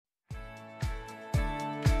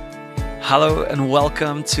Hello and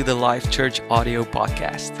welcome to the Life Church audio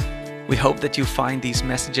podcast. We hope that you find these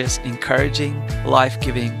messages encouraging,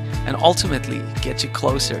 life-giving, and ultimately get you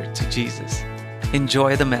closer to Jesus.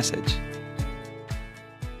 Enjoy the message.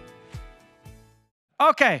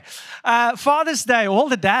 Okay, Father's Day. All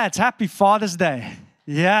the dads, happy Father's Day.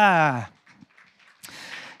 Yeah,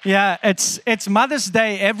 it's Mother's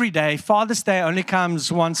Day every day. Father's Day only comes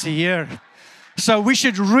once a year. So we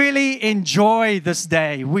should really enjoy this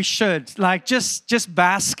day. We should, just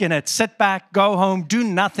bask in it. Sit back, go home, do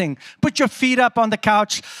nothing. Put your feet up on the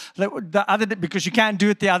couch because you can't do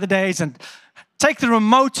it the other days, and take the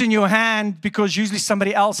remote in your hand because usually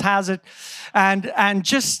somebody else has it, and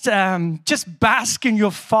just bask in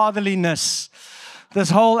your fatherliness this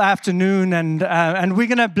whole afternoon. And we're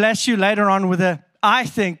gonna bless you later on with I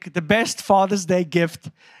think the best Father's Day gift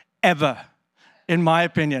ever, in my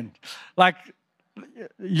opinion.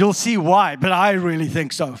 You'll see why, but I really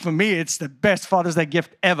think so. For me, it's the best Father's Day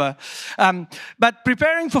gift ever. But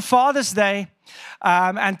preparing for Father's Day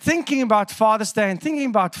and thinking about Father's Day and thinking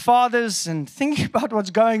about fathers and thinking about what's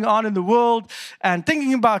going on in the world and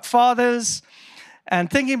thinking about fathers and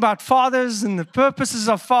the purposes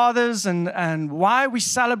of fathers and why we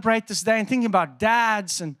celebrate this day, and thinking about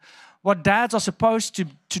dads and what dads are supposed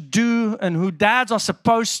to do and who dads are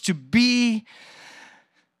supposed to be,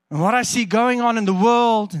 and what I see going on in the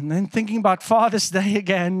world, and then thinking about Father's Day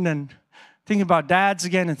again, and thinking about dads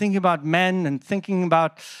again, and thinking about men, and thinking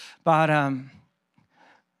about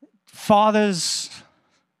fathers.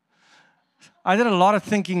 I did a lot of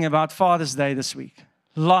thinking about Father's Day this week.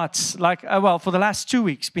 Lots. For the last 2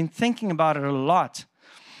 weeks, been thinking about it a lot.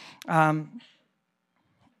 Because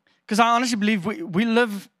I honestly believe we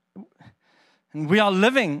live, and we are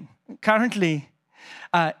living currently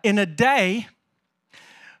in a day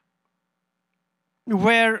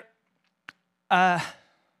where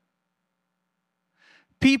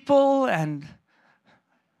people and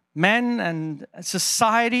men and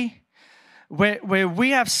society, where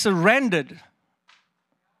we have surrendered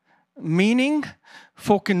meaning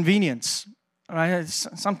for convenience, right?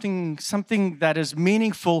 Something that is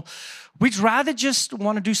meaningful. We'd rather just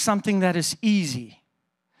want to do something that is easy,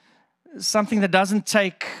 something that doesn't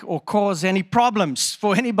take or cause any problems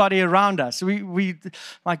for anybody around us. We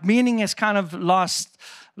meaning has kind of lost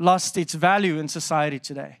its value in society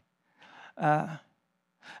today.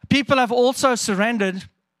 People have also surrendered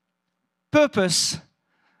purpose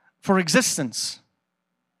for existence.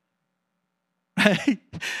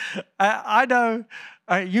 I know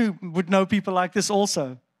you would know people like this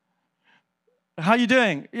also. How you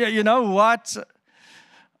doing? Yeah, you know what?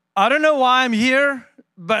 I don't know why I'm here,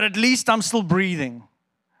 but at least I'm still breathing,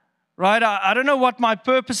 right? I don't know what my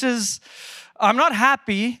purpose is. I'm not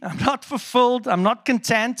happy. I'm not fulfilled. I'm not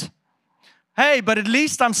content. Hey, but at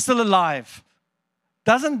least I'm still alive.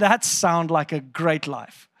 Doesn't that sound like a great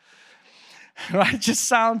life? Right? It just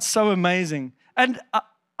sounds so amazing. And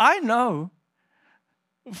I know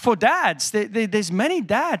for dads, there's many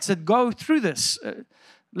dads that go through this.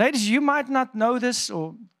 Ladies, you might not know this,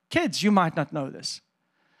 or kids, you might not know this.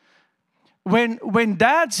 When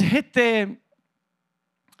dads hit their,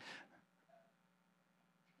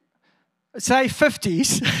 say,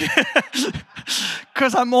 50s,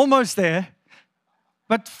 because I'm almost there,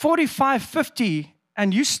 but 45, 50,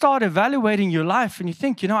 and you start evaluating your life and you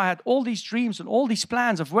think, I had all these dreams and all these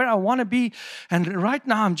plans of where I want to be, and right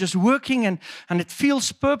now I'm just working and it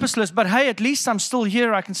feels purposeless, but hey, at least I'm still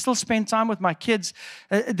here. I can still spend time with my kids.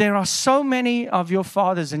 There are so many of your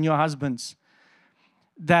fathers and your husbands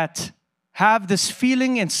that have this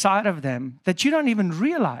feeling inside of them that you don't even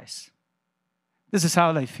realize this is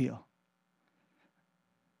how they feel.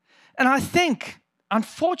 And I think,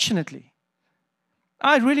 unfortunately,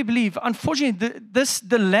 I really believe, unfortunately, this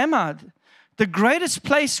dilemma, the greatest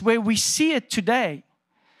place where we see it today,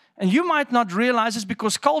 and you might not realize this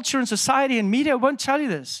because culture and society and media won't tell you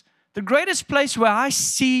this, the greatest place where I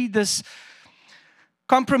see this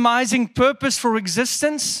compromising purpose for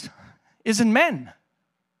existence is in men.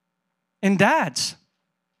 In dads,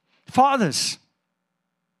 fathers.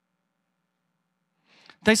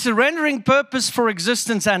 They're surrendering purpose for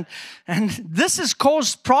existence, and this has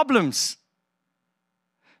caused problems.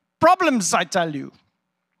 Problems, I tell you.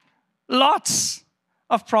 Lots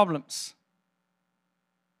of problems.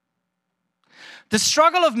 The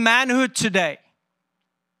struggle of manhood today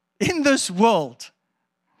in this world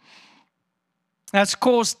has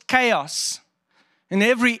caused chaos in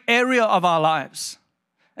every area of our lives.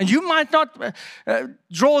 And you might not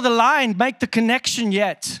draw the line, make the connection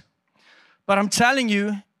yet. But I'm telling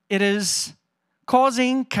you, it is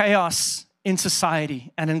causing chaos in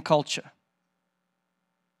society and in culture.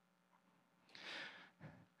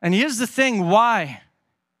 And here's the thing, why?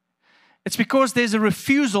 It's because there's a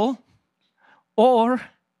refusal or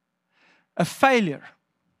a failure.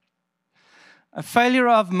 A failure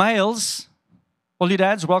of males. All you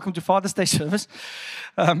dads, welcome to Father's Day service.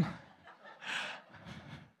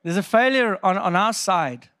 There's a failure on our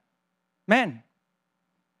side, men,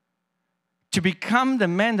 to become the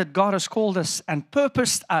men that God has called us and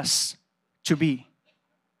purposed us to be.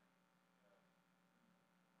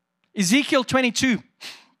 Ezekiel 22.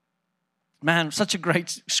 Man, such a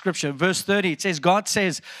great scripture. Verse 30, it says, God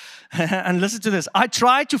says, and listen to this, I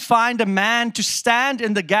tried to find a man to stand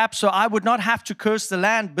in the gap so I would not have to curse the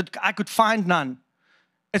land, but I could find none.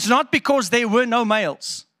 It's not because there were no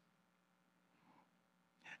males.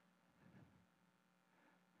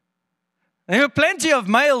 There were plenty of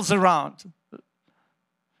males around.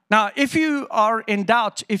 Now, if you are in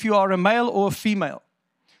doubt, if you are a male or a female,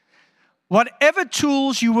 whatever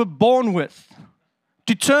tools you were born with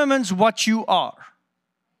determines what you are,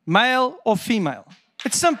 male or female.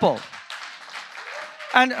 It's simple.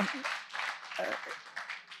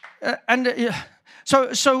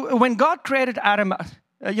 So when God created Adam,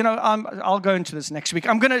 I'll go into this next week.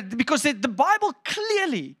 Because the Bible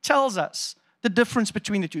clearly tells us the difference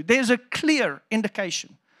between the two. There's a clear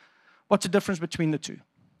indication what's the difference between the two.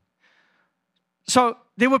 So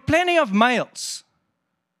there were plenty of males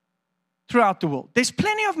throughout the world. There's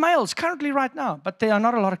plenty of males currently right now, but there are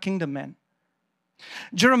not a lot of kingdom men.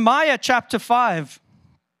 Jeremiah chapter 5,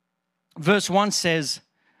 verse 1 says,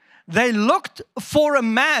 they looked for a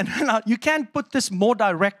man. Now, you can't put this more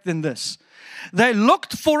direct than this. They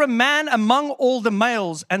looked for a man among all the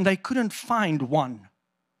males, and they couldn't find one.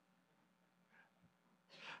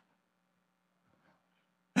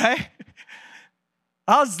 Hey?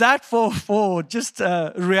 How's that for just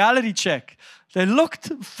a reality check? They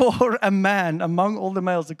looked for a man among all the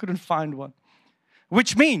males. They couldn't find one.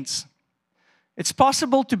 Which means it's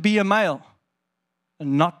possible to be a male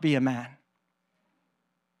and not be a man.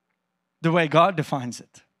 The way God defines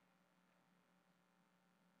it.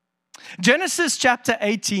 Genesis chapter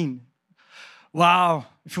 18. Wow.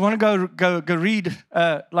 If you want to go read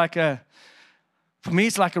for me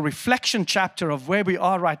it's like a reflection chapter of where we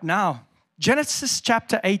are right now. Genesis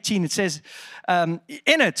chapter 18, it says, in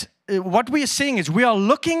it, what we are seeing is we are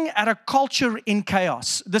looking at a culture in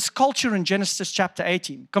chaos. This culture in Genesis chapter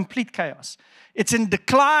 18, complete chaos. It's in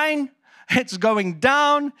decline, it's going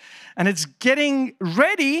down, and it's getting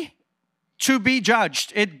ready to be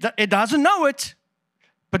judged. It doesn't know it,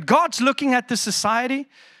 but God's looking at the society,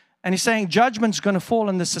 and He's saying judgment's going to fall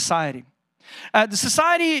on this society. The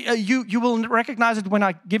society, you will recognize it when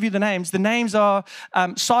I give you the names. The names are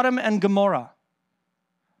Sodom and Gomorrah.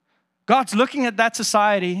 God's looking at that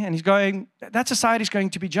society and He's going, that society is going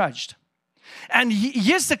to be judged. And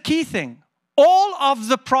here's the key thing. All of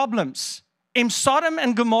the problems in Sodom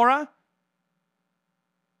and Gomorrah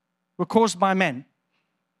were caused by men.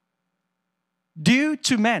 Due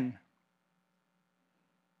to men.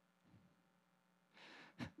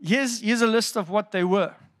 Here's a list of what they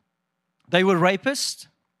were. They were rapists.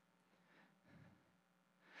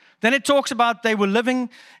 Then it talks about they were living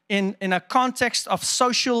in a context of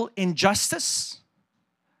social injustice.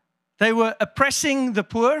 They were oppressing the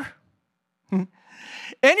poor.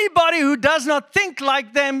 Anybody who does not think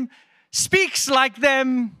like them, speaks like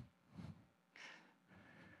them,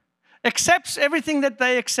 accepts everything that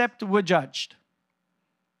they accept, were judged.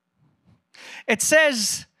 It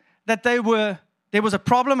says that there was a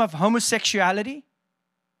problem of homosexuality.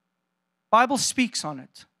 Bible speaks on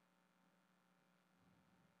it.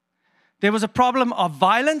 There was a problem of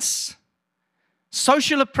violence,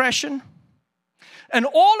 social oppression. And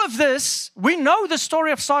all of this, we know the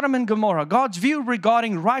story of Sodom and Gomorrah. God's view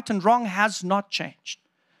regarding right and wrong has not changed.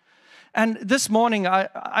 And this morning,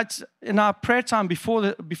 in our prayer time before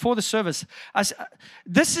the service,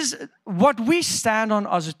 this is what we stand on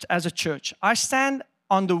as a church. I stand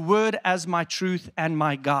on the Word as my truth and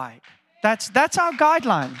my guide. That's our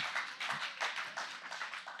guideline.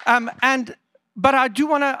 But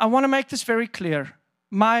I want to make this very clear.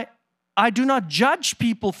 I do not judge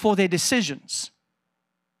people for their decisions.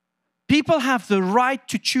 People have the right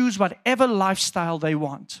to choose whatever lifestyle they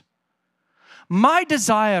want. My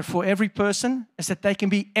desire for every person is that they can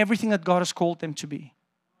be everything that God has called them to be.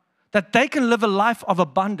 That they can live a life of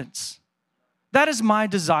abundance. That is my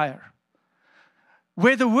desire.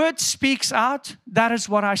 Where the Word speaks out, that is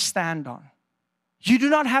what I stand on. You do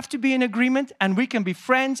not have to be in agreement, and we can be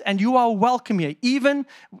friends, and you are welcome here. Even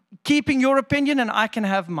keeping your opinion, and I can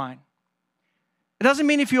have mine. It doesn't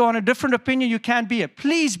mean if you're on a different opinion, you can't be here.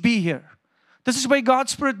 Please be here. This is where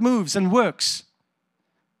God's Spirit moves and works.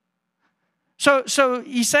 So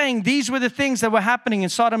he's saying these were the things that were happening in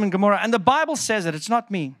Sodom and Gomorrah. And the Bible says it. It's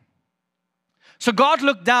not me. So God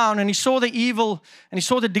looked down and he saw the evil and he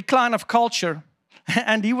saw the decline of culture.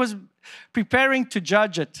 And he was preparing to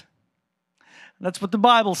judge it. That's what the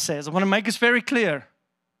Bible says. I want to make this very clear.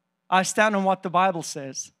 I stand on what the Bible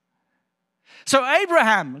says. So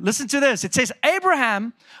Abraham, listen to this. It says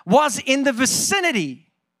Abraham was in the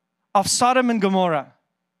vicinity of Sodom and Gomorrah.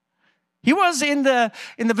 He was in the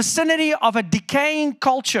vicinity of a decaying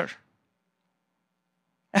culture.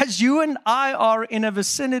 As you and I are in a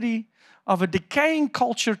vicinity of a decaying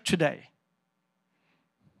culture today.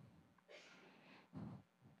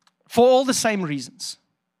 For all the same reasons.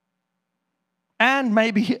 And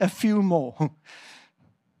maybe a few more.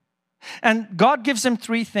 And God gives them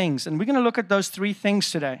three things. And we're going to look at those three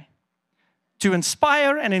things today. To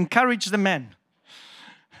inspire and encourage the men.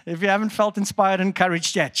 If you haven't felt inspired and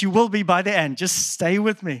encouraged yet, you will be by the end. Just stay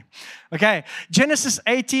with me. Okay. Genesis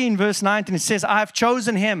 18 verse 19. It says, I have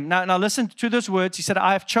chosen him. Now listen to those words. He said,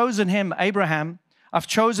 I have chosen him, Abraham. I've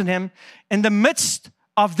chosen him in the midst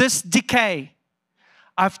of this decay.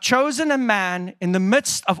 I've chosen a man in the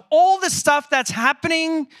midst of all the stuff that's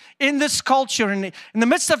happening in this culture. And in the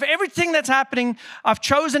midst of everything that's happening, I've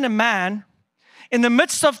chosen a man in the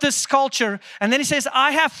midst of this culture. And then he says,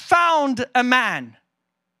 I have found a man.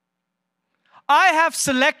 I have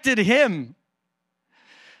selected him.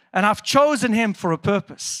 And I've chosen him for a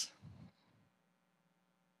purpose.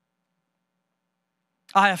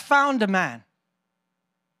 I have found a man.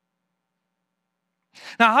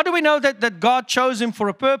 Now, how do we know that God chose him for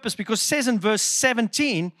a purpose? Because it says in verse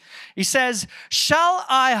 17, he says, shall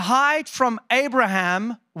I hide from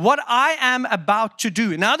Abraham what I am about to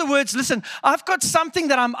do? In other words, listen, I've got something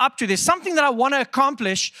that I'm up to. There's something that I want to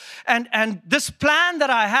accomplish. And this plan that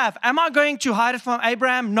I have, am I going to hide it from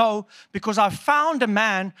Abraham? No, because I've found a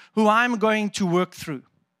man who I'm going to work through.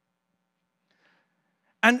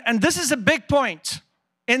 And this is a big point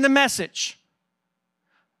in the message.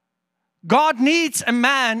 God needs a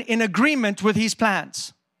man in agreement with his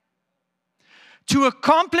plans. To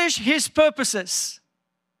accomplish his purposes,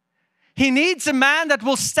 he needs a man that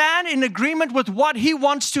will stand in agreement with what he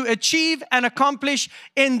wants to achieve and accomplish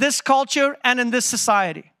in this culture and in this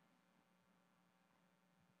society.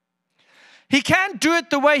 He can't do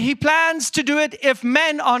it the way he plans to do it if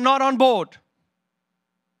men are not on board.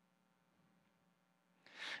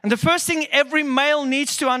 And the first thing every male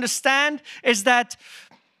needs to understand is that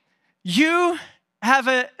you have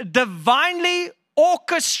a divinely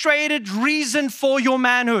orchestrated reason for your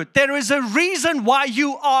manhood. There is a reason why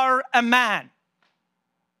you are a man.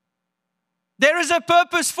 There is a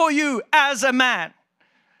purpose for you as a man.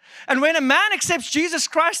 And when a man accepts Jesus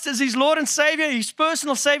Christ as his Lord and Savior, his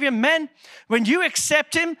personal Savior, men, when you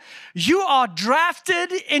accept him, you are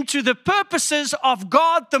drafted into the purposes of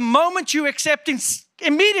God the moment you accept him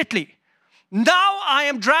immediately. Now I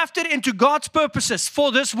am drafted into God's purposes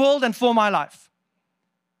for this world and for my life.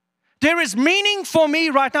 There is meaning for me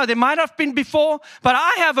right now. There might have been before, but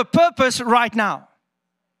I have a purpose right now.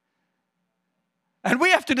 And we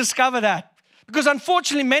have to discover that. Because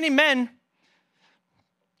unfortunately, many men,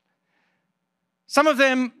 some of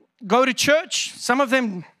them go to church. Some of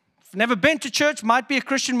them have never been to church, might be a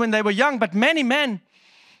Christian when they were young, but many men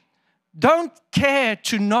don't care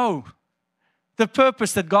to know the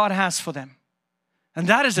purpose that God has for them. And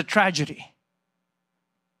that is a tragedy.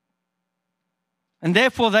 And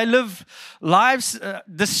therefore, they live lives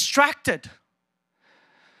distracted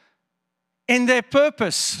in their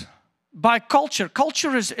purpose by culture.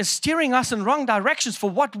 Culture is steering us in wrong directions for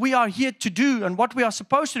what we are here to do and what we are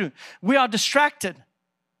supposed to do. We are distracted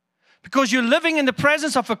because you're living in the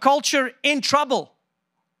presence of a culture in trouble.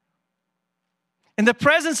 In the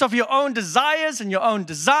presence of your own desires and your own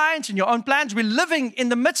designs and your own plans. We're living in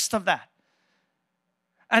the midst of that.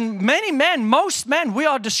 And many men, most men, we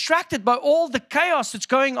are distracted by all the chaos that's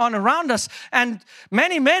going on around us. And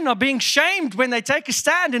many men are being shamed when they take a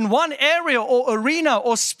stand in one area or arena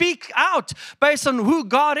or speak out based on who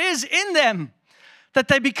God is in them. That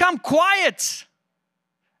they become quiet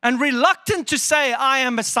and reluctant to say, I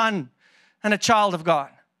am a son and a child of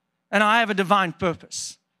God. And I have a divine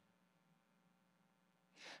purpose.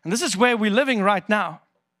 And this is where we're living right now.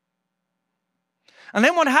 And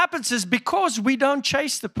then what happens is because we don't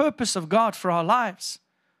chase the purpose of God for our lives,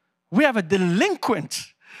 we have a delinquent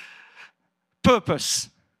purpose.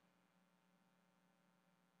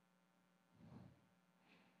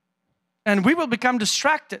 And we will become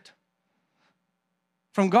distracted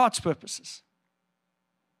from God's purposes.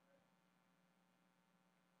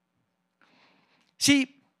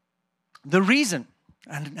 See, the reason,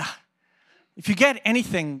 and if you get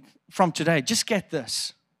anything from today, just get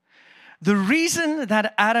this. The reason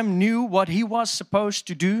that Adam knew what he was supposed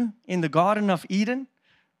to do in the Garden of Eden,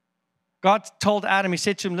 God told Adam, he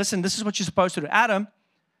said to him, listen, this is what you're supposed to do. Adam,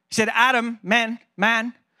 he said, Adam,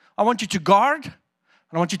 man, I want you to guard, and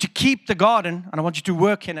I want you to keep the garden, and I want you to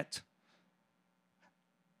work in it.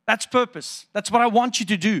 That's purpose. That's what I want you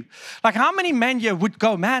to do. Like how many men here would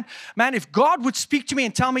go, man, if God would speak to me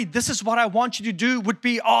and tell me this is what I want you to do,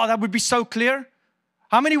 that would be so clear.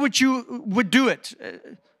 How many would do it?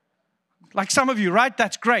 Like some of you, right?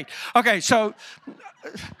 That's great. Okay, so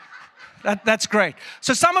that's great.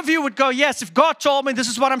 So some of you would go, yes, if God told me this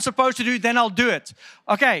is what I'm supposed to do, then I'll do it.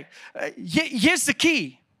 Okay, here's the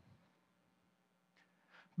key.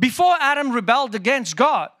 Before Adam rebelled against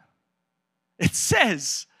God, it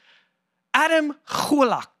says, Adam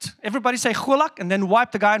chulakt. Everybody say chulak and then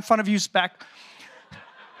wipe the guy in front of you's back.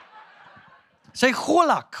 Say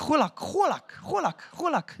chulak.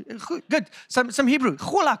 Good. Some Hebrew.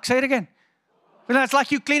 Chulak. Say it again. It's like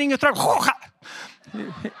you cleaning your throat.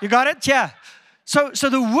 You got it? Yeah. So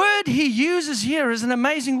the word he uses here is an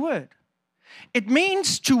amazing word. It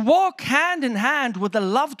means to walk hand in hand with a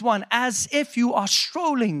loved one as if you are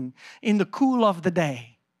strolling in the cool of the day.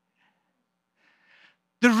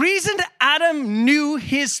 The reason Adam knew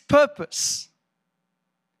his purpose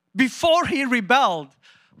before he rebelled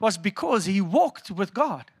was because he walked with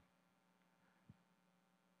God.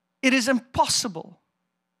 It is impossible,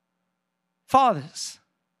 fathers,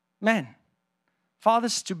 men,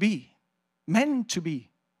 fathers to be, men to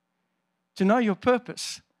be, to know your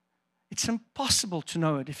purpose. It's impossible to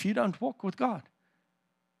know it if you don't walk with God.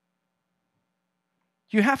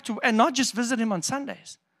 You have to, and not just visit Him on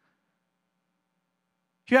Sundays.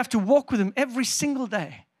 You have to walk with Him every single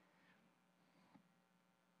day.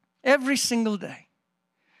 Every single day.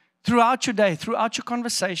 Throughout your day, throughout your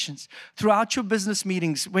conversations, throughout your business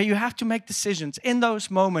meetings, where you have to make decisions, in those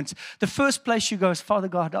moments, the first place you go is, Father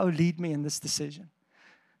God, oh, lead me in this decision.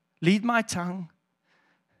 Lead my tongue.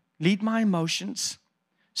 Lead my emotions.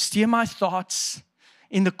 Steer my thoughts.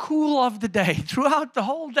 In the cool of the day, throughout the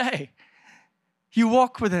whole day, you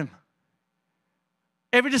walk with Him.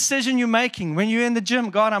 Every decision you're making, when you're in the gym,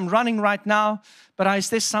 God, I'm running right now, but is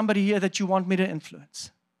there somebody here that you want me to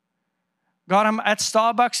influence? God, I'm at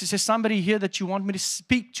Starbucks. Is there somebody here that you want me to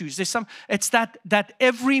speak to? Is there it's that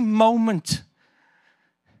every moment,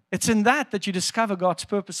 it's in that you discover God's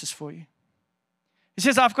purposes for you. He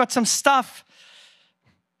says, I've got some stuff.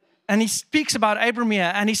 And he speaks about Abraham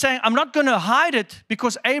here. And he's saying, I'm not going to hide it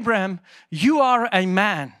because Abraham, you are a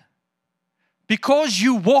man. Because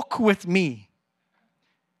you walk with me,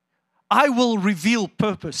 I will reveal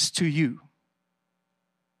purpose to you.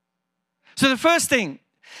 So the first thing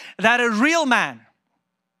that a real man,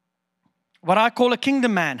 what I call a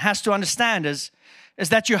kingdom man, has to understand is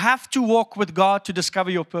that you have to walk with God to discover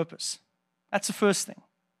your purpose. That's the first thing.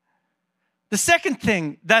 The second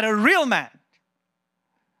thing that a real man,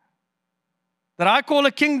 that I call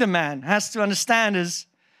a kingdom man, has to understand is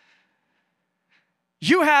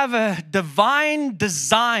you have a divine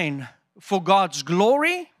design for God's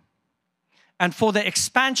glory and for the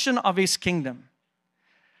expansion of His kingdom.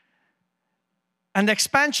 And the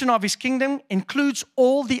expansion of His kingdom includes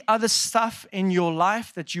all the other stuff in your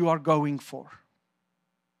life that you are going for.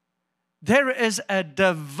 There is a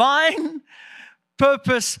divine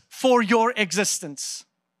purpose for your existence.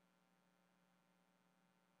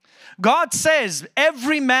 God says,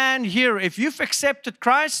 every man here, if you've accepted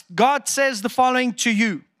Christ, God says the following to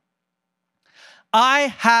you.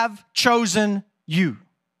 I have chosen you.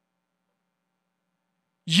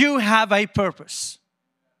 You have a purpose.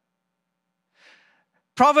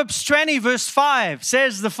 Proverbs 20 verse 5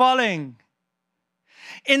 says the following.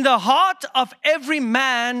 In the heart of every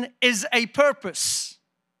man is a purpose,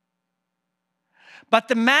 but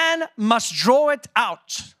the man must draw it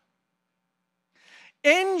out.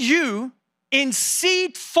 In you, in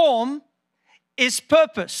seed form, is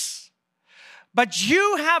purpose. But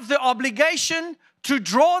you have the obligation to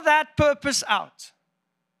draw that purpose out.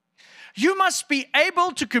 You must be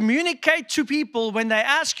able to communicate to people when they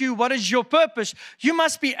ask you, what is your purpose? You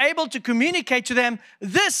must be able to communicate to them,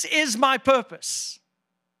 this is my purpose.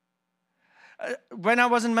 When I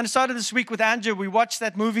was in Minnesota this week with Andrew, we watched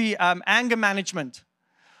that movie, Anger Management,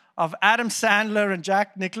 of Adam Sandler and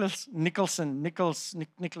Jack Nicholson.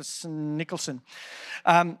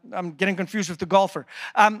 I'm getting confused with the golfer.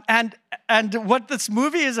 And what this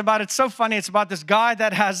movie is about, it's so funny. It's about this guy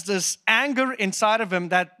that has this anger inside of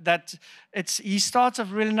him he starts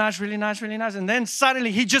off really nice, and then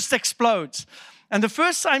suddenly he just explodes. And the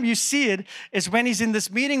first time you see it is when he's in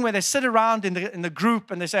this meeting where they sit around in the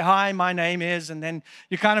group and they say, "Hi, my name is," and then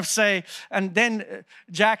you kind of say, and then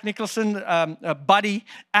Jack Nicholson, buddy,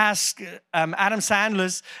 asked Adam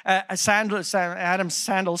Sanders, and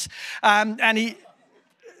he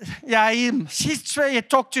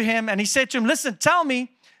talked to him and he said to him, "Listen, tell me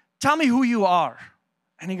who you are."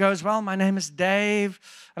 And he goes, "Well, my name is Dave."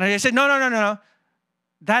 And I said, No.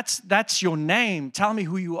 That's your name. Tell me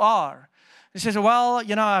who you are. He says, "Well,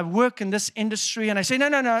 I work in this industry." And I say,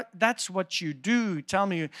 No, that's what you do. Tell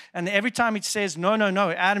me. And every time it says, no,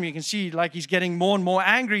 Adam, you can see like he's getting more and more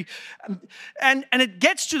angry. And it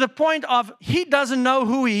gets to the point of he doesn't know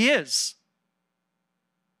who he is.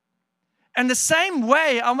 And the same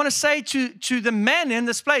way, I want to say to the men in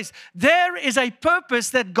this place, there is a purpose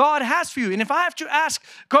that God has for you. And if I have to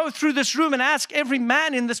go through this room and ask every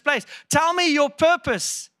man in this place, tell me your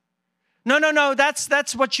purpose. No,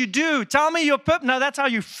 that's what you do. Tell me your purpose. No, that's how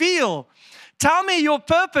you feel. Tell me your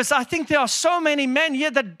purpose. I think there are so many men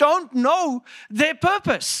here that don't know their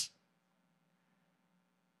purpose.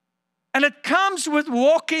 And it comes with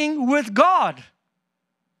walking with God.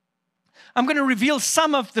 I'm going to reveal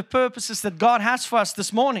some of the purposes that God has for us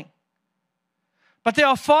this morning. But there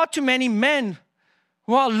are far too many men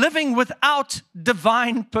who are living without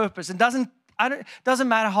divine purpose. It doesn't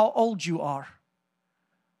matter how old you are.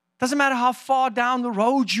 Doesn't matter how far down the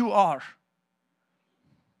road you are.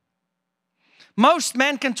 Most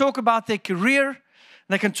men can talk about their career,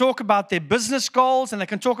 they can talk about their business goals, and they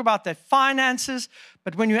can talk about their finances,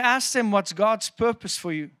 but when you ask them what's God's purpose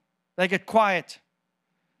for you, they get quiet.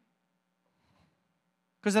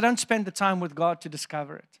 Because they don't spend the time with God to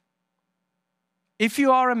discover it. If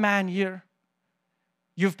you are a man here,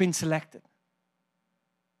 you've been selected.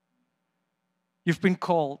 You've been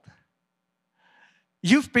called.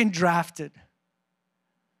 You've been drafted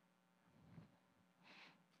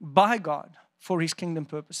by God for His kingdom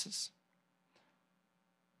purposes.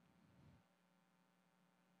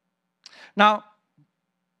 Now,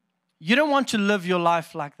 you don't want to live your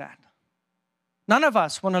life like that. None of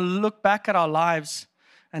us want to look back at our lives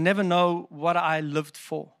and never know what I lived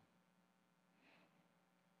for.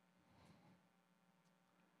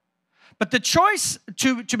 But the choice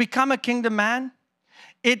to become a kingdom man,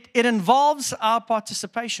 it involves our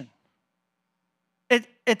participation.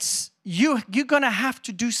 You're going to have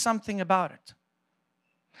to do something about it.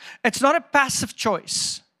 It's not a passive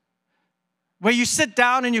choice where you sit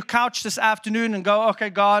down in your couch this afternoon and go, "Okay,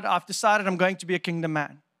 God, I've decided I'm going to be a kingdom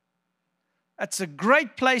man." That's a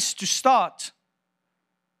great place to start.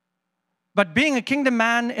 But being a kingdom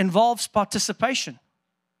man involves participation.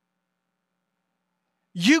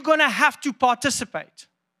 You're going to have to participate.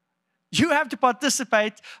 You have to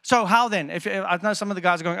participate. So how then? If I know some of the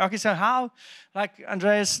guys are going, "Okay, so how?" Like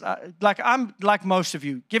Andreas, I'm like most of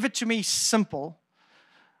you. Give it to me simple.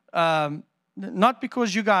 Not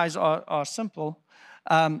because you guys are simple.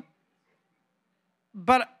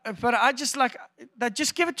 But I just like that.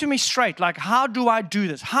 Just give it to me straight. Like, how do I do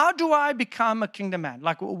this? How do I become a kingdom man?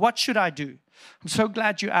 Like, what should I do? I'm so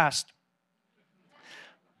glad you asked.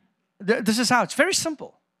 This is how. It's very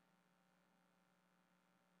simple.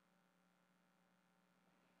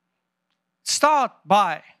 Start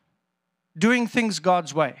by doing things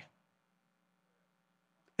God's way.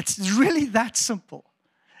 It's really that simple.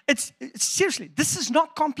 It's seriously, this is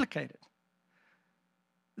not complicated.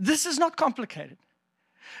 This is not complicated.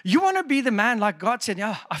 You want to be the man like God said,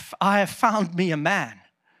 "Yeah, I have found me a man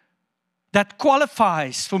that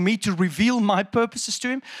qualifies for me to reveal my purposes to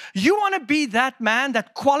him." You want to be that man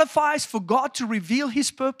that qualifies for God to reveal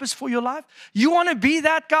His purpose for your life? You want to be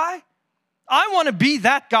that guy? I want to be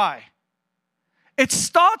that guy. It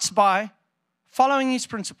starts by following His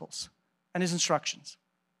principles and His instructions.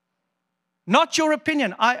 Not your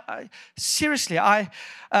opinion. Seriously, I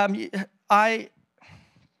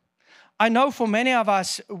know for many of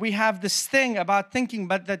us, we have this thing about thinking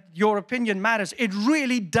but that your opinion matters. It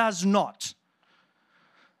really does not.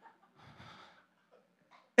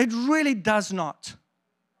 It really does not.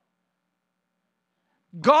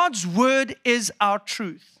 God's word is our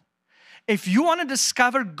truth. If you want to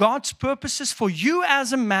discover God's purposes for you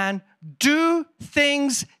as a man, do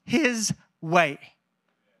things His way.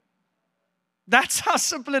 That's how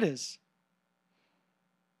simple it is.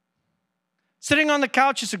 Sitting on the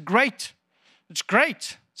couch is it's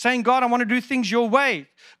great. Saying, "God, I want to do things your way.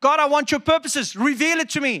 God, I want your purposes. Reveal it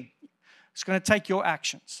to me." It's going to take your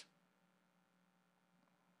actions.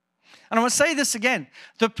 And I want to say this again.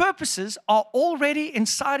 The purposes are already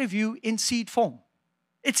inside of you in seed form.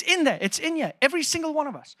 It's in there. It's in here. Every single one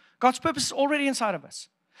of us. God's purpose is already inside of us.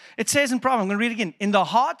 It says in Proverbs, I'm going to read it again. In the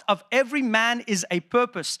heart of every man is a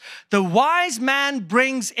purpose. The wise man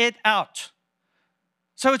brings it out.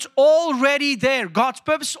 So it's already there. God's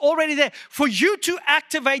purpose is already there. For you to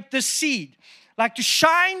activate the seed, like to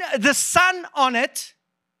shine the sun on it,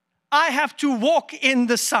 I have to walk in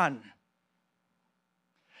the sun.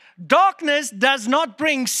 Darkness does not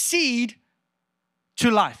bring seed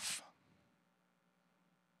to life.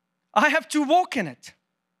 I have to walk in it.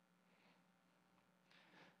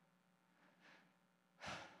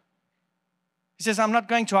 He says, I'm not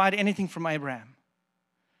going to hide anything from Abraham.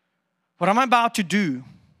 What I'm about to do,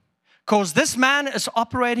 because this man is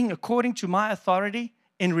operating according to my authority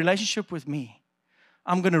in relationship with me,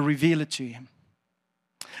 I'm going to reveal it to him.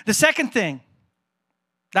 The second thing,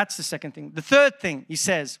 that's the second thing. The third thing, he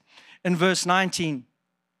says in verse 19.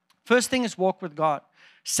 First thing is walk with God.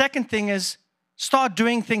 Second thing is start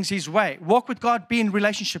doing things His way. Walk with God, be in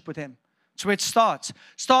relationship with Him. That's where it starts.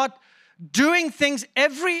 Start doing things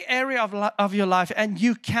every area of your life, and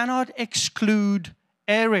you cannot exclude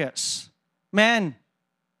areas. Man,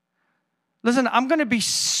 listen, I'm going to be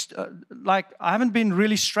I haven't been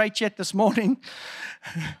really straight yet this morning.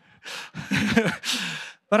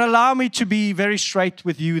 But allow me to be very straight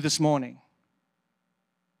with you this morning.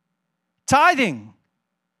 Tithing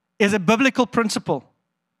is a biblical principle.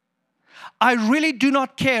 I really do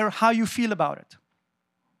not care how you feel about it.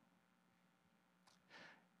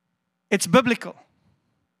 It's biblical.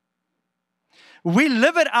 We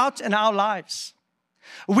live it out in our lives.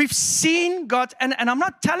 We've seen God, and I'm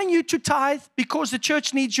not telling you to tithe because the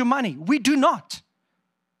church needs your money. We do not.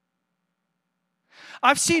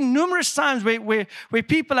 I've seen numerous times where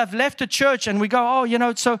people have left a church and we go,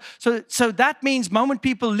 so that means moment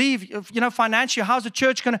people leave, financially, how's the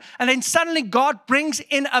church going to, and then suddenly God brings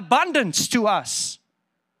in abundance to us.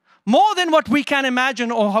 More than what we can imagine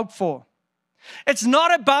or hope for. It's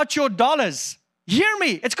not about your dollars. Hear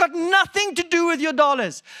me. It's got nothing to do with your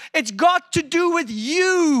dollars. It's got to do with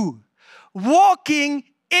you walking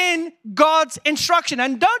in God's instruction.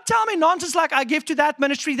 And don't tell me nonsense like I give to that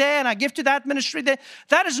ministry there and I give to that ministry there.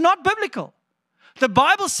 That is not biblical. The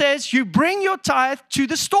Bible says you bring your tithe to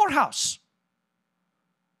the storehouse.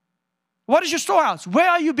 What is your storehouse? Where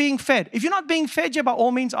are you being fed? If you're not being fed yet, by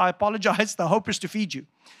all means, I apologize. The hope is to feed you.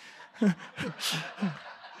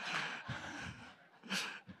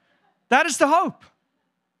 That is the hope.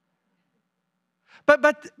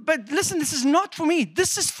 But listen, this is not for me.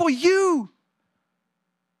 This is for you.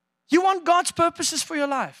 You want God's purposes for your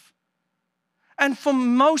life. And for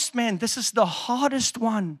most men, this is the hardest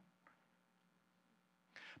one.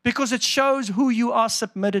 Because it shows who you are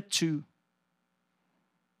submitted to.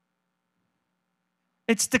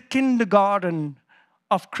 It's the kindergarten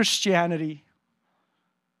of Christianity.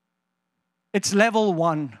 It's level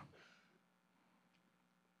 1.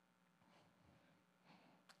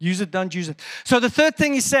 Use it, don't use it. So the third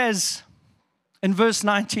thing he says in verse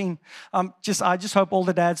 19, I just hope all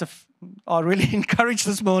the dads are really encouraged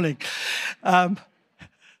this morning.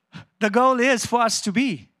 The goal is for us to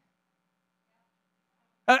be.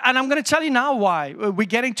 And I'm going to tell you now why we're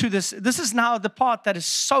getting to this. This is now the part that is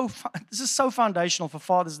so foundational for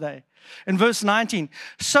Father's Day. In verse 19,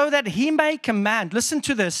 so that He may command, listen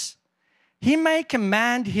to this, He may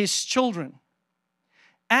command His children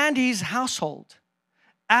and His household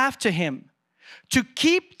after Him to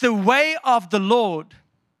keep the way of the Lord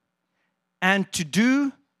and to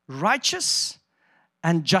do righteous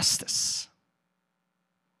and justice.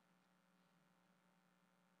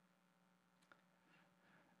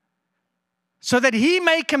 So that He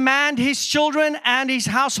may command His children and His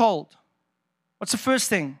household. What's the first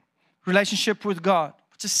thing? Relationship with God.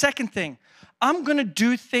 What's the second thing? I'm going to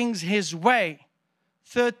do things His way.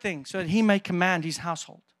 Third thing, so that He may command His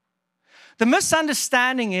household. The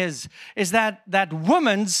misunderstanding is that a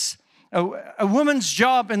woman's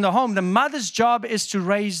job in the home, the mother's job is to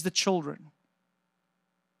raise the children.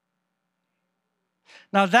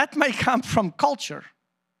 Now that may come from culture.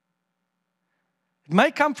 It may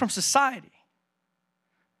come from society.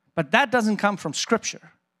 But that doesn't come from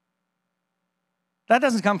Scripture. That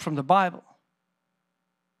doesn't come from the Bible.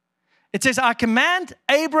 It says, I command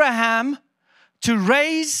Abraham to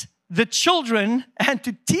raise the children and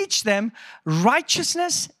to teach them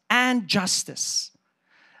righteousness and justice.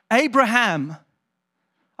 Abraham,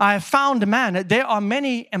 I have found a man. There are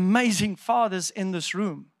many amazing fathers in this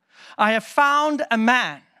room. I have found a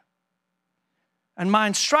man. And my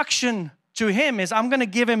instruction to him is I'm going to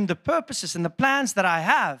give him the purposes and the plans that I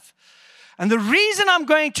have. And the reason I'm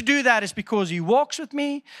going to do that is because he walks with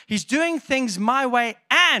me, he's doing things my way,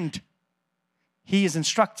 and he is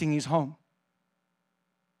instructing his home.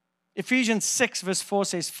 Ephesians 6 verse 4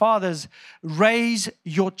 says, fathers, raise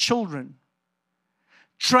your children.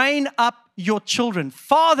 Train up your children.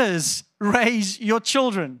 Fathers, raise your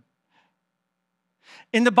children.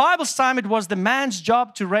 In the Bible's time, it was the man's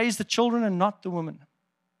job to raise the children and not the woman.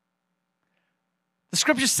 The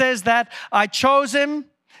scripture says that I chose him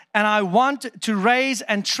and I want to raise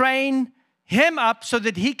and train him up so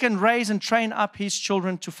that he can raise and train up his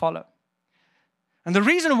children to follow. And the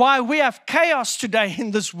reason why we have chaos today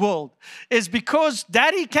in this world is because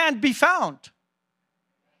daddy can't be found.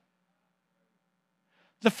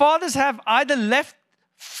 The fathers have either left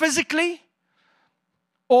physically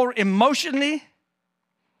or emotionally,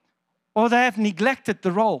 or they have neglected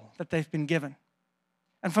the role that they've been given.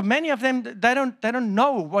 And for many of them, they don't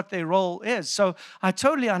know what their role is. So I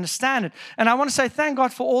totally understand it. And I want to say thank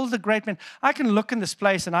God for all the great men. I can look in this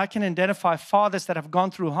place and I can identify fathers that have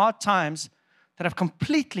gone through hard times that have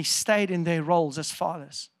completely stayed in their roles as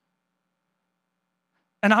fathers.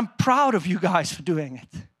 And I'm proud of you guys for doing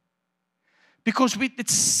it. Because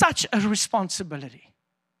it's such a responsibility.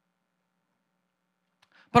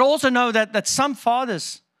 But also know that some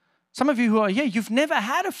fathers, some of you who are here, you've never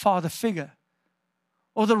had a father figure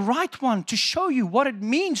or the right one to show you what it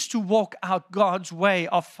means to walk out God's way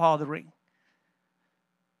of fathering.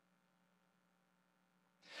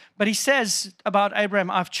 But he says about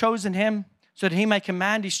Abraham, I've chosen him so that he may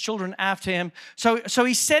command his children after him. So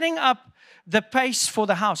he's setting up the pace for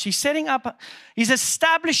the house. He's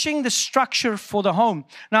establishing the structure for the home.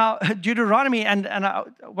 Now, Deuteronomy, and I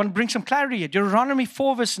want to bring some clarity here. Deuteronomy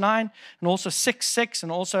 4 verse 9, and also 6:6,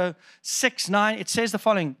 and also 6:9, it says the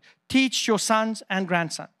following: teach your sons and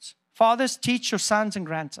grandsons. Fathers, teach your sons and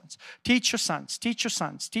grandsons. Teach your sons, teach your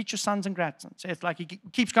sons, teach your sons and grandsons. It's like he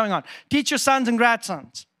keeps going on. Teach your sons and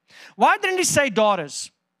grandsons. Why didn't he say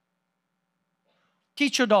daughters?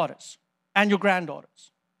 Teach your daughters and your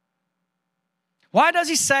granddaughters. Why does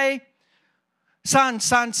he say sons,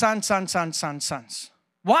 sons, sons, sons, sons, sons, sons?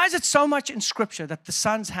 Why is it so much in Scripture that the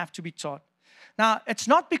sons have to be taught? Now, it's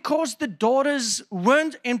not because the daughters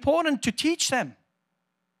weren't important to teach them,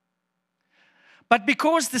 but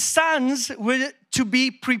because the sons were to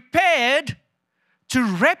be prepared to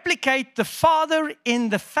replicate the father in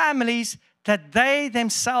the families that they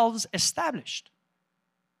themselves established.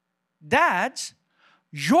 Dads,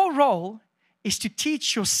 your role is to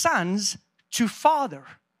teach your sons to father.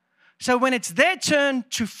 So when it's their turn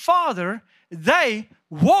to father, they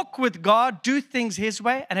walk with God, do things His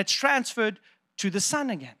way, and it's transferred to the son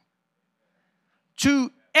again.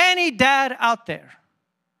 To any dad out there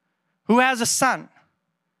who has a son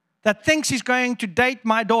that thinks he's going to date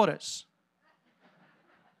my daughters,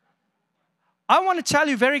 I want to tell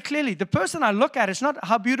you very clearly, the person I look at is not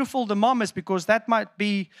how beautiful the mom is, because that might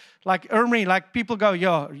be like Ermry, like people go,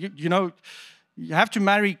 you know, you have to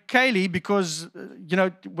marry Kaylee because,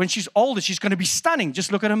 when she's older, she's going to be stunning.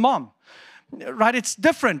 Just look at her mom. Right? It's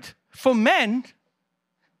different. For men,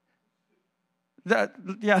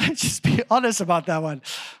 let's just be honest about that one.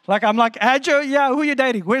 Like, I'm like, Adjo, who are you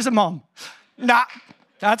dating? Where's the mom? Nah,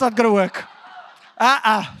 that's not going to work.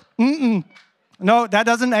 No, that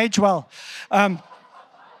doesn't age well.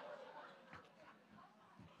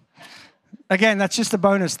 Again, that's just a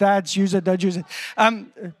bonus. Dads, use it, don't use it.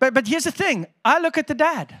 But here's the thing. I look at the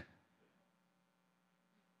dad.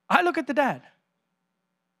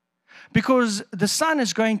 Because the son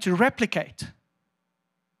is going to replicate.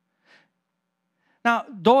 Now,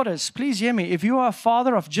 daughters, please hear me. If you are a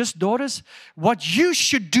father of just daughters, what you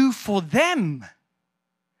should do for them,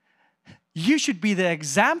 you should be the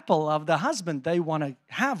example of the husband they want to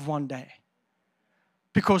have one day.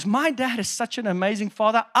 Because my dad is such an amazing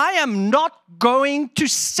father. I am not going to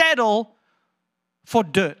settle for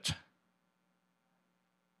dirt.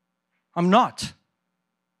 I'm not.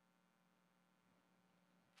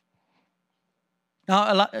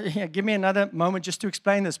 Now, give me another moment just to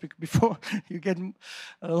explain this before you get a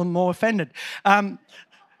little more offended.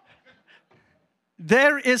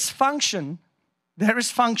 There is function. There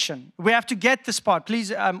is function. We have to get this part.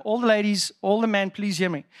 Please, all the ladies, all the men, please hear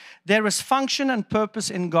me. There is function and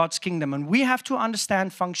purpose in God's kingdom, and we have to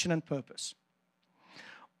understand function and purpose.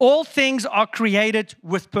 All things are created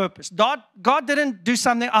with purpose. God didn't do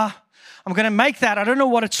something, I'm going to make that. I don't know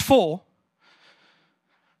what it's for,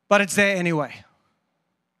 but it's there anyway.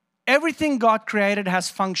 Everything God created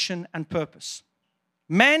has function and purpose.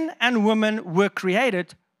 Men and women were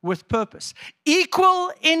created with purpose.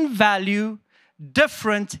 Equal in value,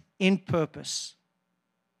 different in purpose.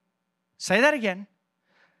 Say that again.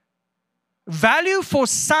 Value for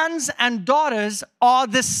sons and daughters are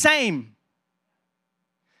the same.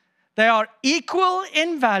 They are equal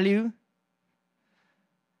in value.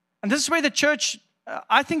 And this is where the church,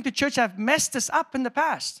 I think the church have messed us up in the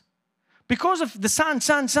past. Because of the sons.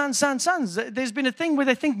 There's been a thing where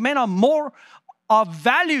they think men are more of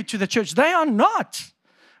value to the church. They are not.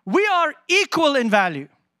 We are equal in value,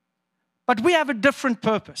 but we have a different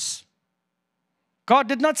purpose. God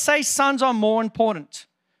did not say sons are more important.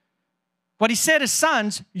 What He said is,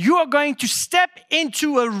 sons, you are going to step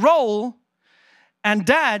into a role, and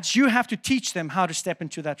dads, you have to teach them how to step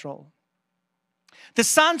into that role. The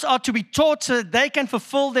sons are to be taught so that they can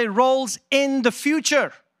fulfill their roles in the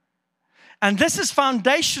future. And this is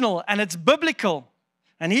foundational and it's biblical.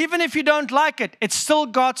 And even if you don't like it, it's still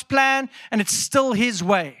God's plan and it's still His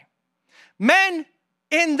way. Men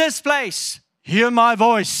in this place, hear my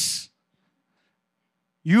voice.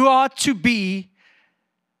 You are to be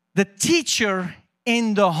the teacher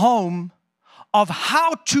in the home of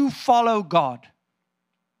how to follow God.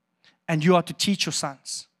 And you are to teach your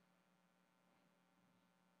sons.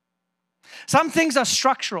 Some things are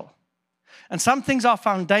structural and some things are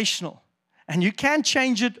foundational. And you can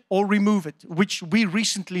change it or remove it, which we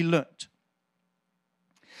recently learned.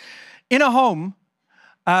 In a home,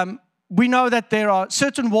 we know that there are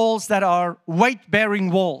certain walls that are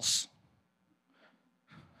weight-bearing walls.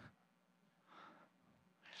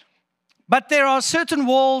 But there are certain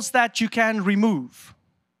walls that you can remove,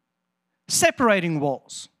 separating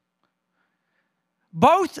walls.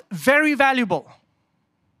 Both very valuable.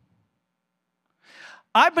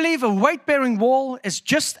 I believe a weight-bearing wall is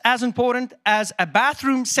just as important as a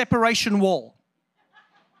bathroom separation wall.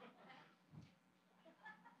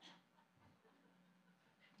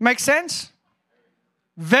 Make sense?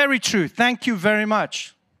 Very true. Thank you very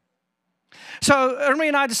much. So Ermi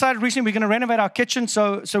and I decided recently we're going to renovate our kitchen,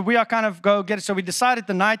 so we are kind of go get it. So we decided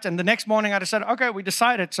the night, and the next morning I decided, okay, we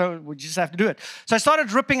decided, so we just have to do it. So I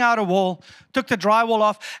started ripping out a wall, took the drywall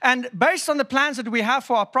off, and based on the plans that we have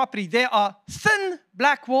for our property, there are thin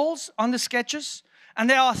black walls on the sketches, and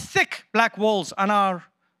there are thick black walls on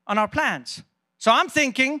our plans. So I'm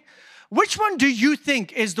thinking, which one do you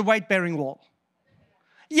think is the weight-bearing wall?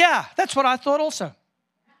 Yeah, that's what I thought also.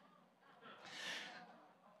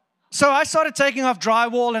 So I started taking off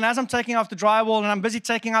drywall, and as I'm taking off the drywall, and I'm busy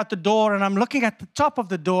taking out the door, and I'm looking at the top of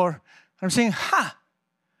the door, and I'm saying,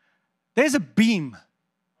 there's a beam.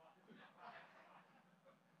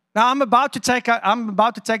 Now I'm about to take down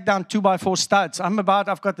 2x4 studs.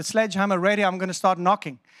 I've got the sledgehammer ready. I'm going to start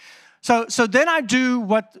knocking. So then I do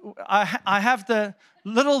what I have the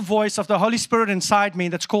little voice of the Holy Spirit inside me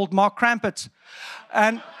that's called Mark Crampett,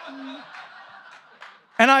 and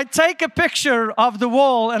I take a picture of the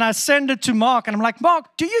wall and I send it to Mark. And I'm like,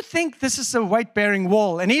 Mark, do you think this is a weight-bearing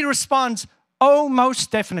wall? And he responds, oh,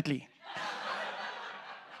 most definitely.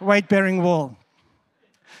 Weight-bearing wall.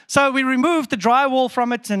 So we removed the drywall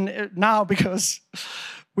from it. And now, because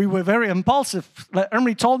we were very impulsive,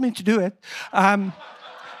 Ermi told me to do it.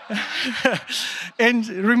 In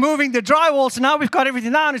removing the drywall, so now we've got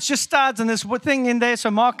everything down. It's just studs and this thing in there.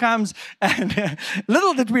 So Mark comes, and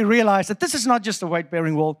little did we realize that this is not just a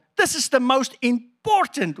weight-bearing wall. This is the most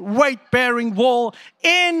important weight-bearing wall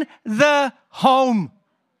in the home.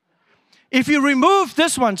 If you remove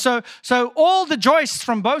this one, so all the joists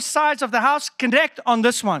from both sides of the house connect on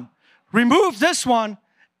this one. Remove this one,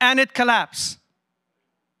 and it collapses.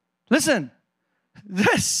 Listen,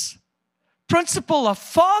 this principle of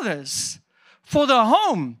fathers for the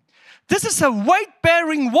home. This is a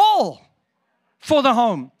weight-bearing wall for the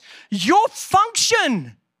home. Your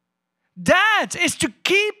function, dads, is to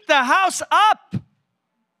keep the house up.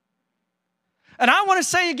 And I want to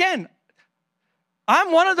say again,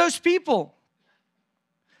 I'm one of those people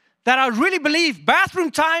that I really believe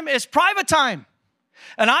bathroom time is private time.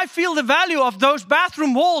 And I feel the value of those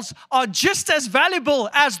bathroom walls are just as valuable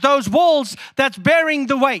as those walls that's bearing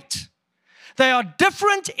the weight. They are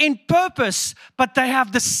different in purpose, but they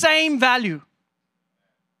have the same value.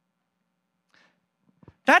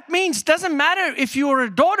 That means it doesn't matter if you're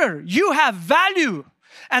a daughter. You have value,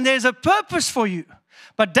 and there's a purpose for you.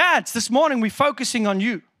 But dads, this morning we're focusing on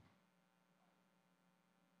you.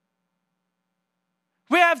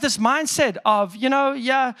 We have this mindset of,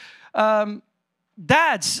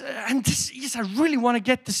 dads, and yes, I really want to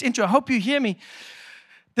get this into. I hope you hear me.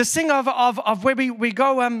 This thing of where we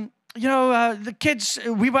go, the kids,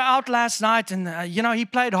 we were out last night and, he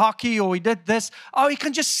played hockey or he did this. Oh, he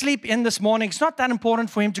can just sleep in this morning. It's not that important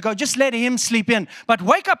for him to go. Just let him sleep in. But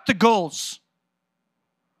wake up the girls.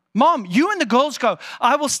 Mom, you and the girls go.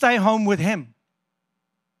 I will stay home with him.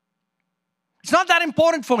 It's not that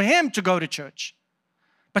important for him to go to church.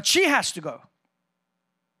 But she has to go.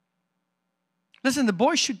 Listen, the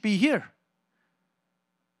boys should be here.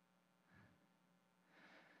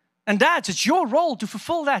 And dads, it's your role to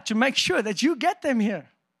fulfill that, to make sure that you get them here.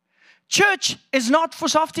 Church is not for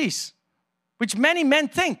softies, which many men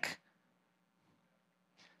think.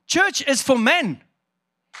 Church is for men.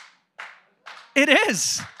 It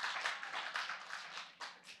is.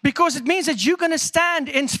 Because it means that you're going to stand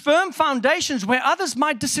in firm foundations where others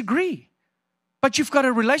might disagree. But you've got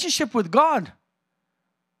a relationship with God.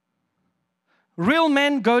 Real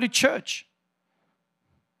men go to church.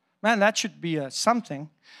 Man, that should be something.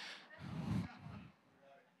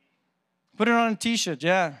 Put it on a t-shirt,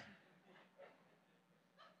 yeah.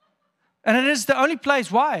 And it is the only place.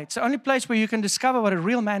 Why? It's the only place where you can discover what a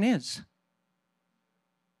real man is.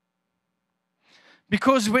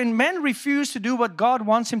 Because when men refuse to do what God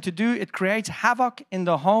wants him to do, it creates havoc in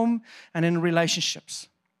the home and in relationships.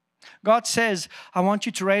 God says, I want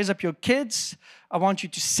you to raise up your kids. I want you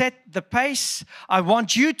to set the pace. I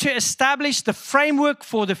want you to establish the framework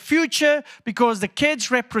for the future because the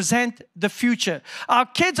kids represent the future. Our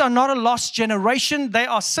kids are not a lost generation. They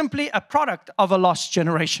are simply a product of a lost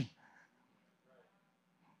generation.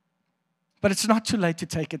 But it's not too late to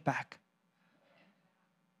take it back.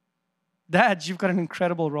 Dads, you've got an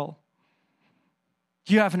incredible role.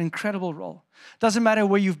 You have an incredible role. Doesn't matter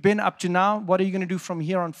where you've been up to now. What are you going to do from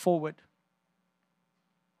here on forward?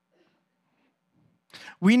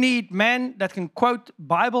 We need men that can quote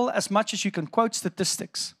Bible as much as you can quote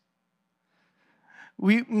statistics.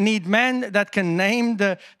 We need men that can name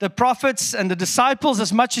the prophets and the disciples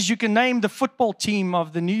as much as you can name the football team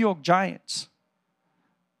of the New York Giants.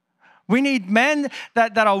 We need men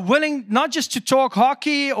that are willing not just to talk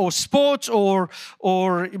hockey or sports or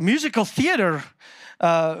musical theater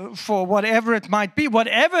for whatever it might be,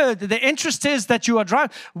 whatever the interest is that you are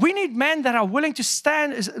driving. We need men that are willing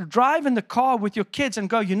to drive in the car with your kids and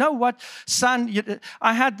go, you know what, son,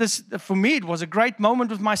 I had this, for me, it was a great moment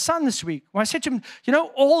with my son this week. When I said to him, you know,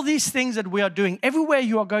 all these things that we are doing, everywhere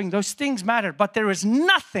you are going, those things matter, but there is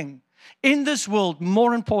nothing in this world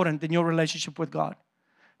more important than your relationship with God.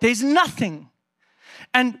 There's nothing.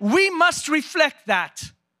 And we must reflect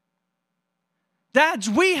that. Dads,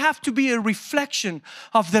 we have to be a reflection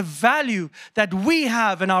of the value that we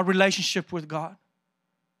have in our relationship with God.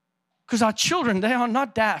 Because our children, they are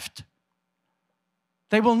not daft.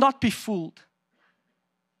 They will not be fooled.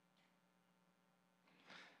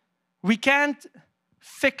 We can't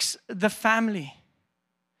fix the family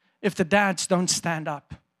if the dads don't stand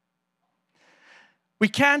up. We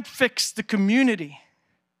can't fix the community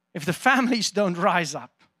if the families don't rise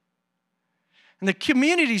up. And the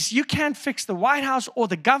communities, you can't fix the White House or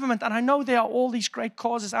the government. And I know there are all these great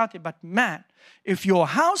causes out there. But man, if your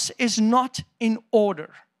house is not in order,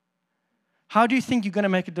 how do you think you're going to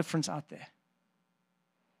make a difference out there?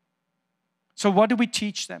 So what do we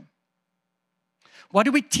teach them? What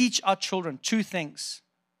do we teach our children? Two things.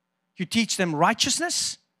 You teach them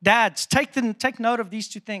righteousness. Dads, take note of these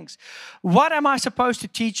two things. What am I supposed to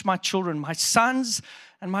teach my children, my sons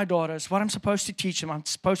and my daughters? What I'm supposed to teach them? I'm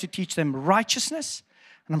supposed to teach them righteousness,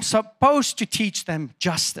 and I'm supposed to teach them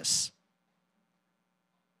justice.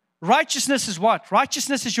 Righteousness is what?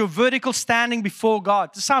 Righteousness is your vertical standing before God.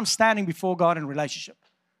 This is how I'm standing before God in relationship.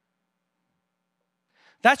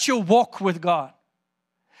 That's your walk with God.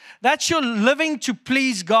 That's your living to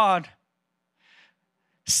please God.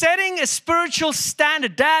 Setting a spiritual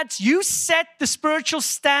standard. Dads, you set the spiritual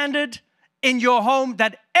standard in your home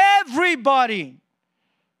that everybody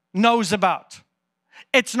knows about.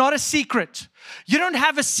 It's not a secret. You don't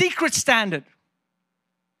have a secret standard.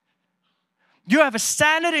 You have a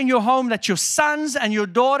standard in your home that your sons and your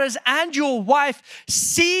daughters and your wife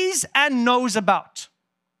sees and knows about.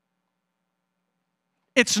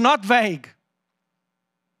 It's not vague.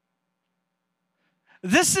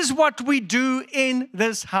 This is what we do in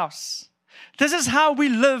this house. This is how we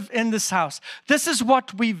live in this house. This is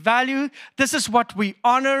what we value. This is what we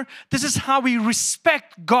honor. This is how we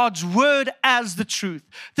respect God's word as the truth.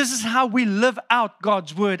 This is how we live out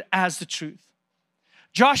God's word as the truth.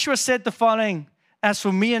 Joshua said the following, as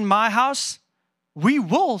for me and my house, we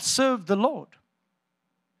will serve the Lord.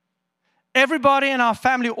 Everybody in our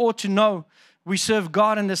family ought to know we serve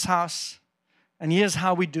God in this house, and here's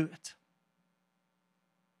how we do it.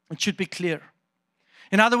 It should be clear.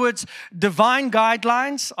 In other words, divine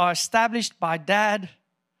guidelines are established by dad,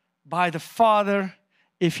 by the father,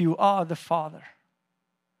 if you are the father.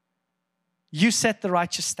 You set the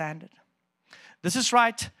righteous standard. This is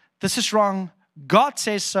right, this is wrong. God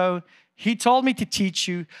says so. He told me to teach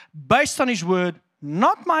you based on His word,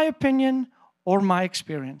 not my opinion or my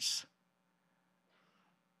experience.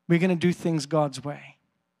 We're going to do things God's way.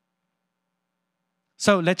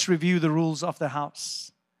 So let's review the rules of the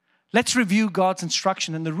house. Let's review God's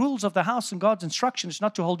instruction. And the rules of the house and God's instruction is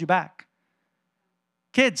not to hold you back.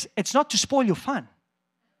 Kids, it's not to spoil your fun.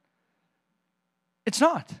 It's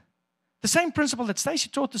not. The same principle that Stacy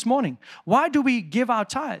taught this morning. Why do we give our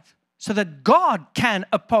tithe? So that God can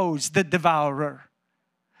oppose the devourer.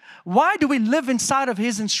 Why do we live inside of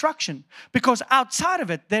His instruction? Because outside of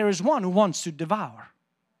it, there is one who wants to devour.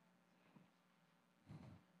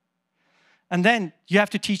 And then you have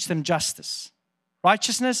to teach them justice.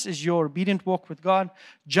 Righteousness is your obedient walk with God.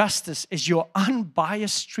 Justice is your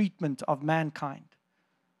unbiased treatment of mankind.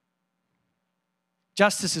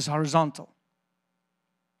 Justice is horizontal.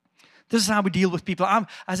 This is how we deal with people.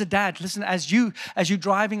 As a dad, listen, as you're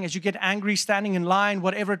driving, as you get angry, standing in line,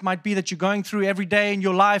 whatever it might be that you're going through every day in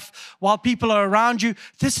your life, while people are around you,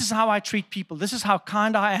 this is how I treat people. This is how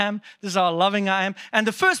kind I am. This is how loving I am. And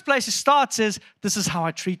the first place it starts is, this is how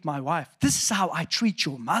I treat my wife. This is how I treat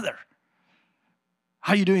your mother.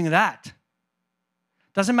 How are you doing that?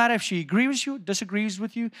 Doesn't matter if she agrees with you, disagrees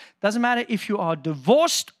with you. Doesn't matter if you are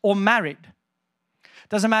divorced or married.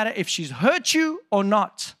 Doesn't matter if she's hurt you or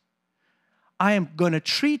not. I am going to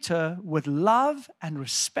treat her with love and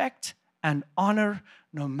respect and honor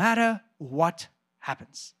no matter what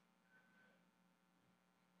happens.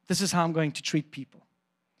 This is how I'm going to treat people.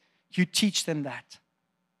 You teach them that.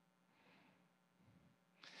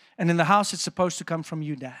 And in the house, it's supposed to come from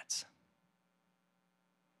you, dads.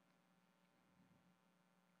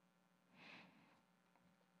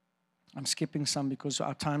 I'm skipping some because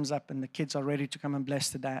our time's up and the kids are ready to come and bless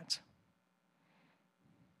the dads.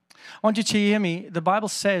 I want you to hear me. The Bible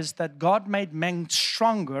says that God made men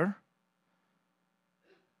stronger.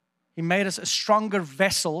 He made us a stronger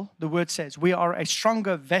vessel. The word says we are a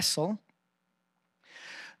stronger vessel.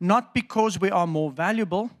 Not because we are more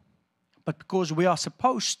valuable, but because we are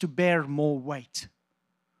supposed to bear more weight.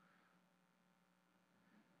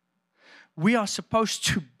 We are supposed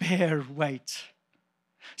to bear weight.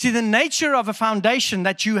 See, the nature of a foundation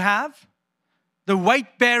that you have, the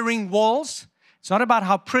weight-bearing walls, it's not about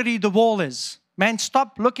how pretty the wall is. Man,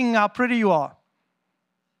 stop looking how pretty you are.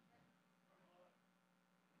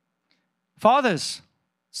 Fathers,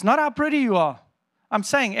 it's not how pretty you are. I'm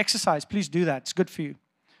saying exercise. Please do that. It's good for you.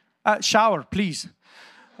 Shower, please.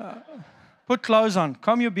 Put clothes on.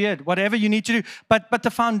 Comb your beard. Whatever you need to do. But the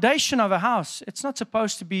foundation of a house, it's not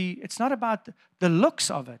supposed to be, it's not about the looks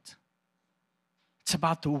of it. It's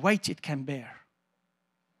about the weight it can bear.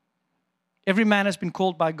 Every man has been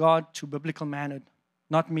called by God to biblical manhood,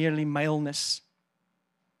 not merely maleness.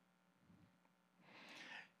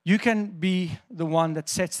 You can be the one that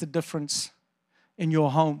sets the difference in your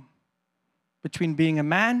home between being a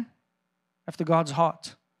man after God's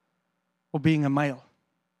heart or being a male.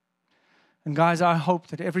 And guys, I hope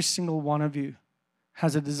that every single one of you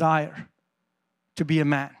has a desire to be a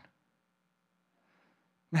man.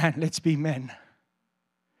 Man, let's be men.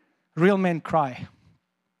 Real men cry.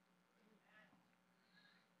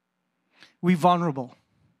 We're vulnerable.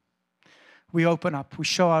 We open up. We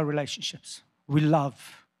show our relationships. We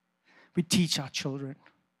love. We teach our children.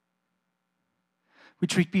 We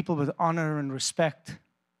treat people with honor and respect.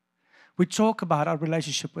 We talk about our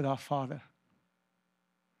relationship with our Father.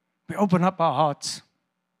 We open up our hearts.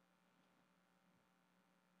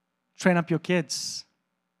 Train up your kids.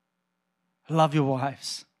 Love your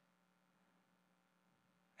wives.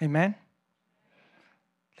 Amen?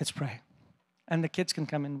 Let's pray. And the kids can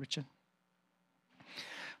come in, Richard.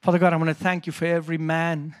 Father God, I want to thank you for every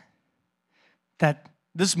man that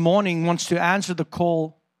this morning wants to answer the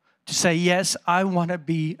call to say, yes, I want to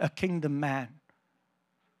be a kingdom man.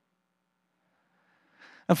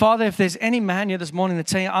 And Father, if there's any man here this morning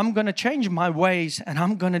that's saying, I'm going to change my ways and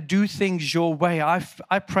I'm going to do things your way,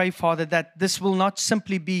 I pray, Father, that this will not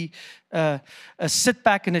simply be a sit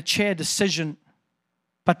back in a chair decision,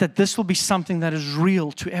 but that this will be something that is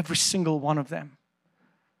real to every single one of them.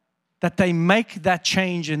 That they make that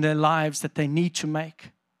change in their lives that they need to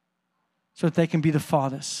make so that they can be the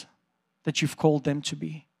fathers that you've called them to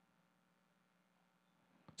be.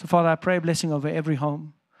 So, Father, I pray a blessing over every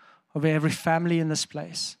home, over every family in this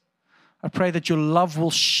place. I pray that your love will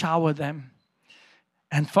shower them.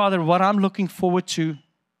 And, Father, what I'm looking forward to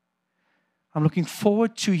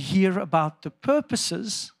hear about the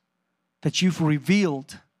purposes that you've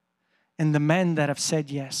revealed in the men that have said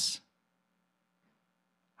yes.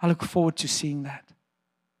 I look forward to seeing that.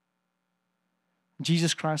 In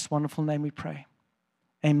Jesus Christ's wonderful name we pray.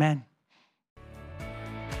 Amen.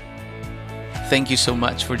 Thank you so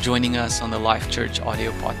much for joining us on the Life Church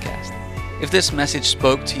audio podcast. If this message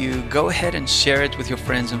spoke to you, go ahead and share it with your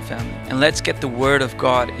friends and family. And let's get the word of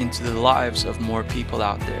God into the lives of more people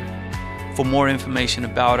out there. For more information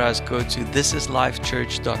about us, go to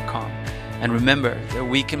thisislifechurch.com. And remember that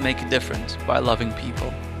we can make a difference by loving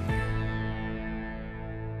people.